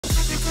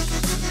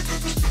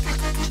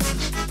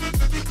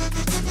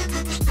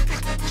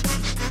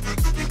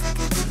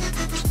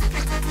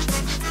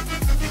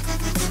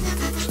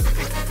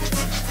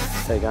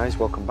Hey guys,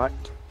 welcome back.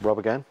 Rob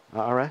again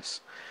at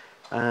RS,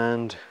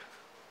 and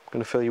I'm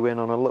going to fill you in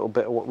on a little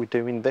bit of what we're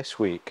doing this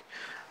week.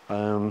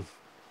 Tyre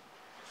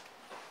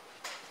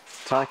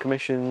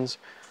commissions,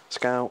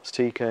 scouts,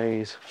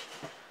 TKs,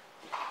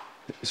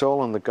 it's all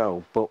on the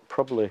go, but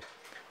probably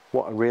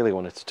what I really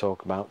wanted to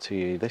talk about to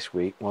you this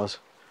week was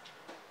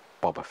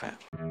Boba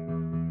Fett.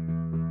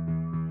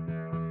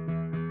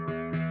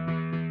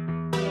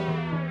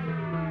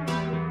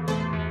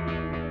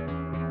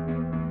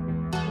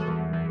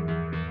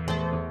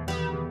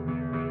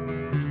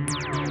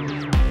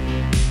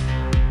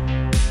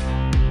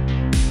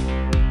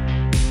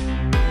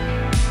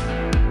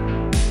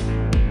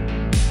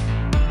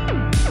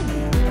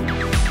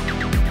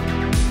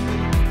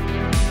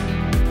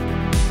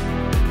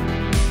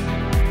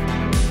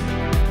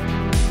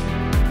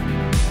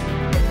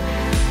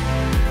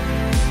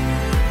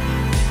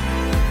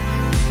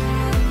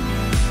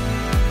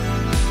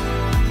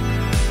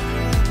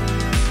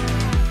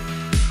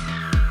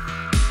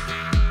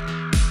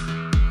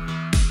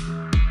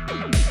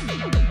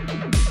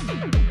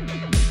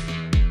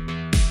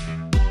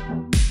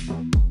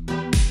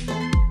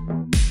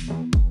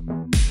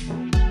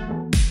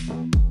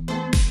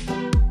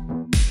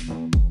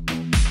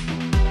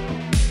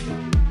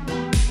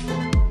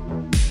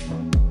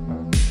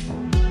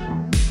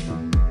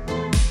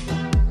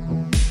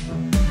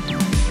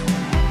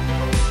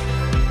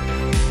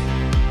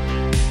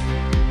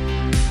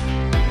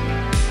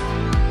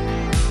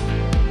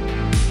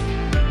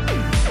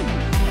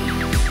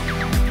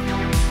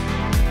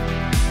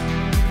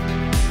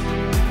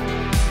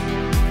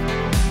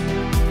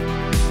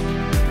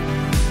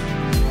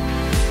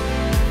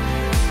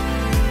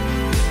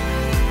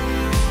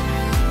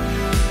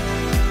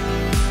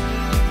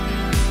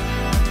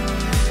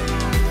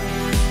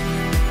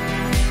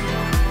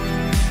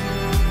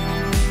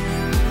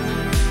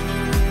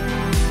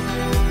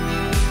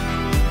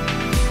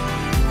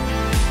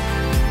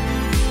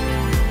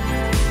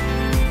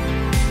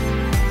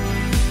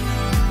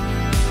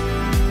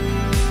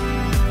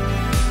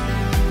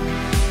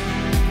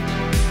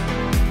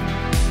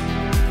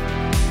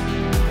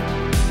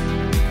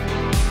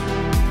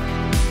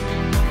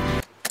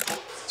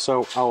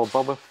 So our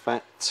Boba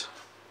Fett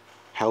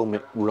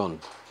helmet run,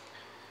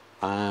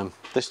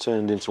 this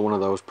turned into one of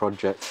those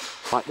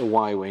projects like the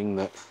Y-Wing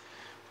that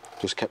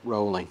just kept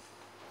rolling,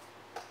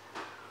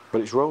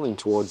 but it's rolling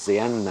towards the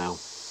end now.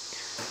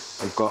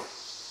 We've got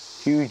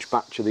a huge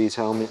batch of these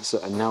helmets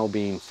that are now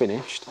being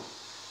finished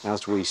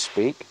as we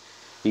speak.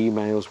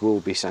 Emails will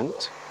be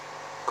sent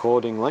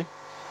accordingly,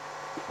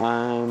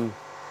 and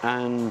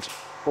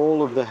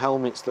all of the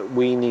helmets that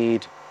we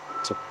need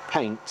to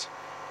paint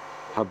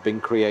have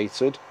been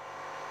created,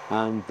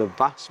 and the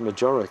vast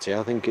majority,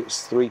 I think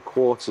it's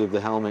 3/4 of the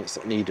helmets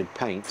that needed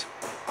paint,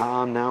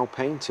 are now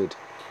painted.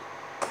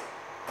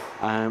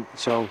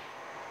 So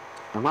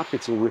I'm happy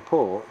to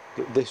report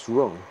that this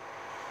run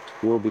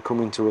will be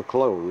coming to a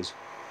close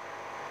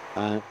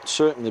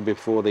certainly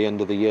before the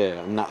end of the year,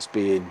 and that's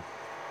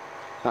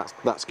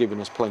given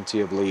us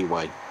plenty of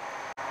leeway.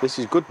 This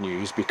is good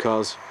news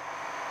because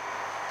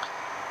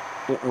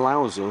it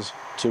allows us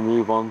to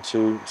move on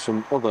to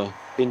some other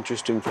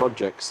interesting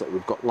projects that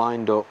we've got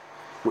lined up,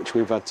 which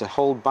we've had to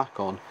hold back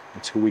on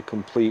until we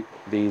complete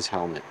these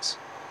helmets.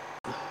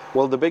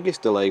 Well, the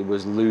biggest delay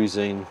was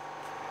losing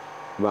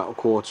about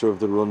 1/4 of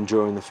the run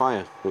during the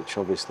fire, which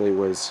obviously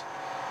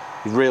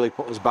really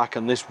put us back,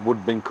 and this would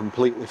have been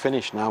completely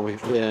finished now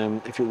if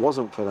it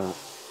wasn't for that.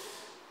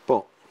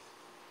 But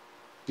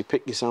you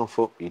pick yourself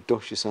up, you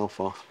dust yourself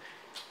off,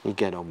 you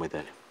get on with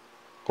it,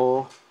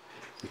 or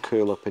you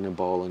curl up in a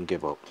ball and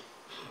give up.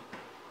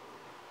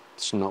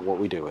 It's not what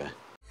we do here.